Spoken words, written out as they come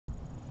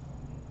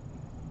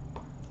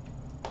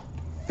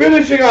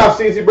Finishing off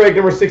CNC break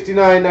number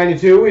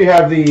 6992, we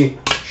have the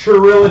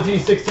Trilogy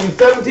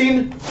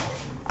 1617,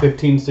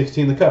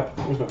 1516 the cup.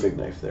 Where's my big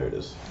knife? There it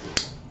is.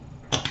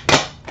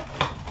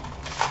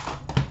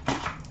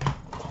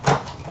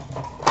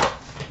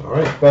 All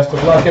right, best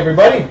of luck,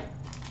 everybody.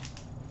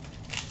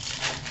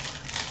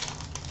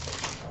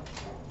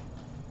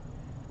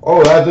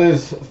 Oh, that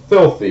is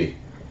filthy.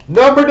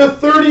 Number to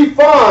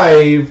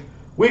 35,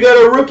 we got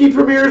a Rookie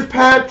Premieres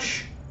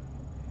patch.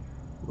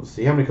 Let's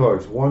see, how many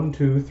colors? 1,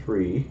 2,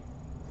 3,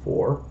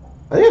 4.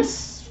 I think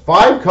it's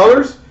 5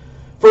 colors.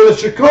 For the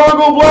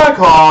Chicago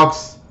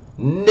Blackhawks,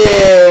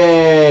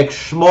 Nick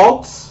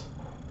Schmaltz.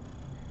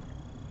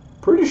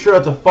 Pretty sure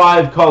it's a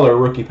 5-color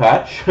rookie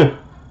patch.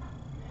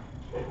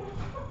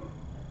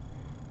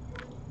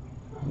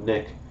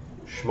 Nick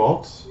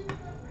Schmaltz.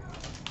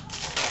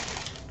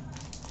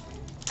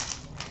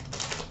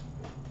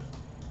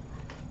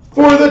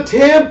 For the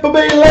Tampa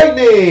Bay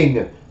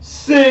Lightning,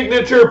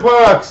 signature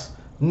pucks,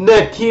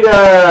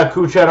 Nikita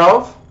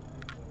Kucherov.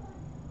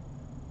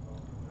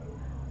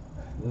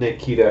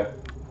 Nikita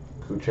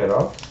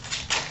Kucherov.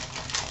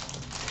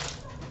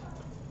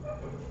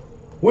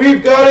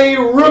 We've got a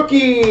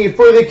rookie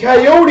for the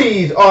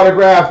Coyotes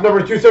autograph, number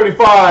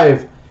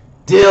 275,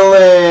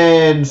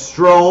 Dylan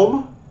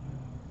Strome.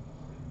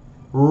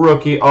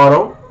 Rookie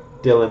auto,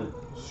 Dylan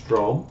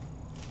Strome.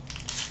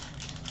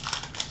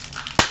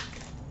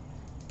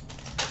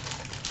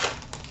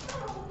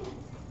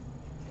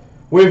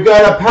 We've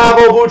got a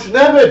Pavel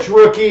Buchnevich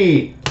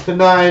rookie to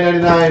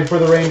 $9.99 for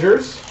the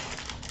Rangers.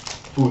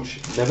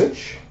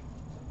 Buchnevich.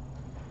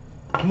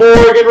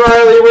 Morgan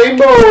Riley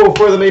Rainbow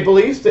for the Maple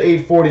Leafs to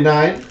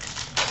 $8.49.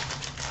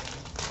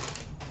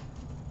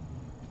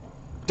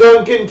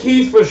 Duncan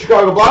Keith for the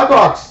Chicago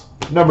Blackhawks,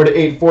 number to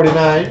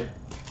 $8.49.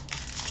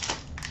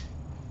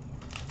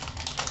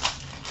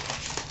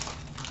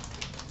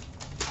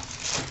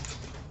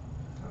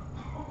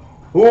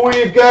 Who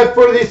we've got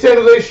for the San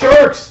Jose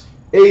Sharks,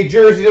 a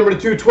jersey number to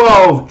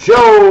 212,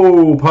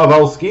 Joe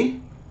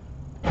Pavelski.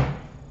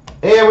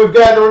 And we've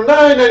got number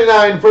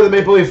 $9.99 for the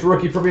Maple Leafs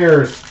Rookie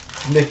Premieres,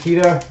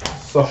 Nikita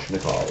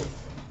Soshnikov.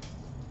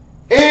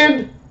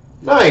 And,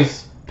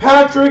 nice,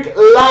 Patrick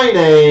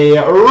Laine,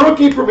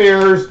 Rookie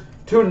Premieres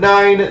to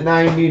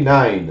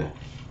 $9.99.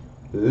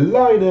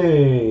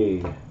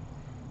 Laine.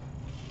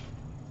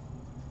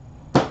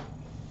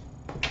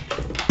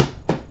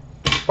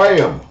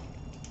 Bam.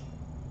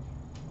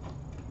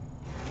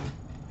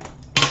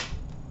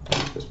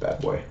 This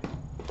bad boy.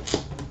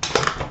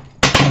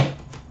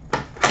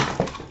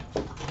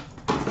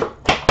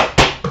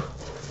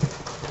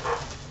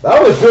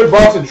 That was a good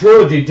box of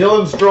Trilogy.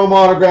 Dylan Strome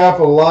autograph,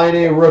 a Line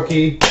A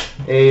rookie,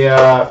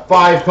 a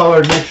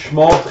 5-color Nick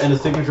Schmaltz, and a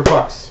signature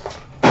pucks.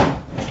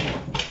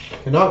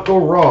 Cannot go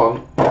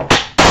wrong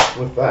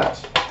with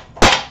that.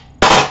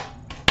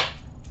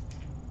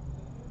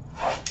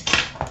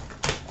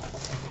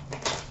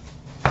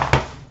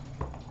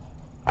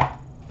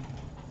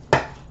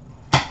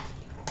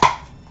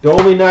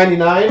 Only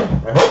 99?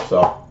 I hope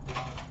so.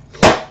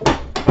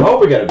 I hope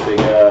we got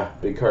a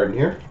big card in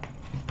here.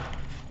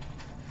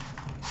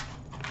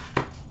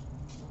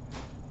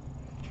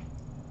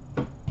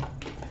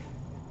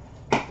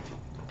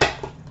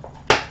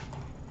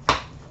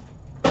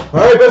 All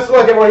right, best of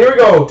luck, everyone. Here we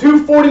go.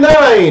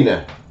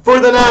 $2.49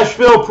 for the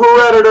Nashville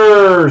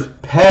Predators,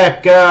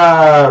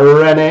 Pekka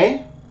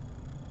Rinne.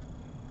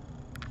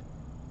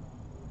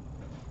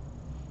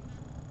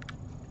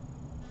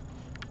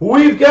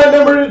 We've got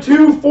number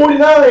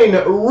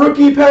 249,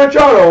 rookie patch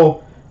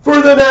auto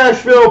for the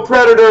Nashville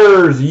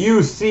Predators,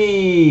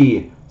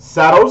 UC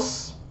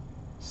Saros.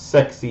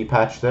 Sexy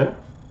patch there.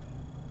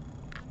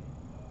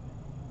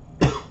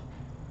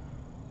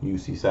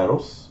 UC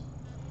Saros.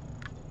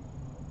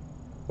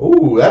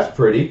 Ooh, that's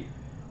pretty.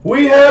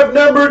 We have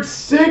numbered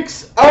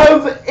 6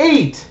 of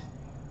 8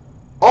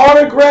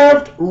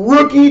 autographed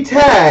rookie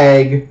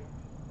tag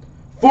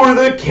for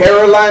the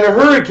Carolina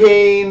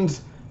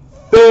Hurricanes,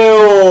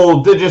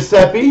 Phil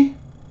DiGiuseppe.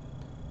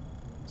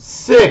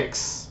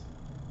 6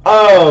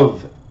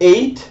 of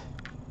 8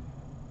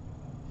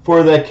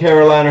 for the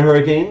Carolina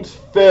Hurricanes,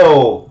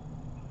 Phil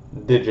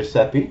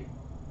DiGiuseppe.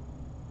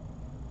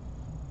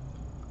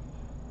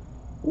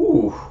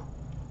 Ooh.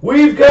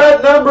 We've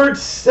got numbered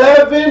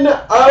 7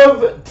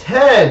 of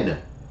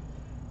 10.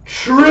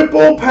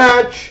 Triple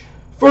patch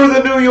for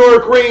the New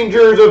York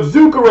Rangers of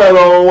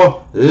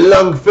Zuccarello,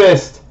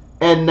 Lundqvist,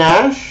 and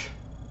Nash.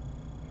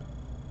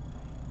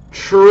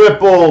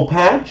 Triple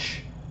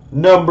patch,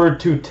 number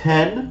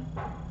 210.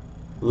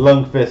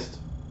 Lundqvist,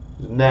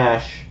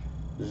 Nash,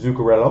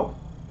 Zuccarello.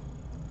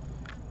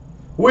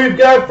 We've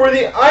got for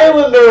the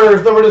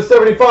Islanders, number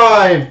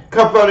 275,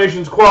 Cup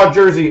Foundations quad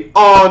jersey,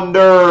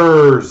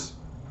 Anders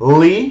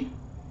Lee.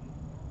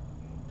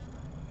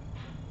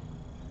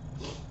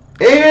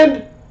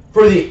 And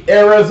for the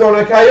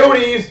Arizona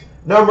Coyotes,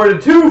 number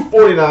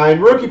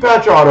 249, rookie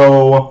patch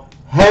auto,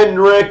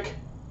 Henrik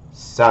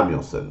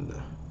Samuelsson.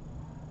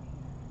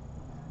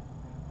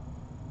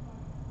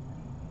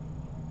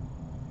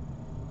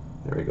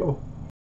 There we go.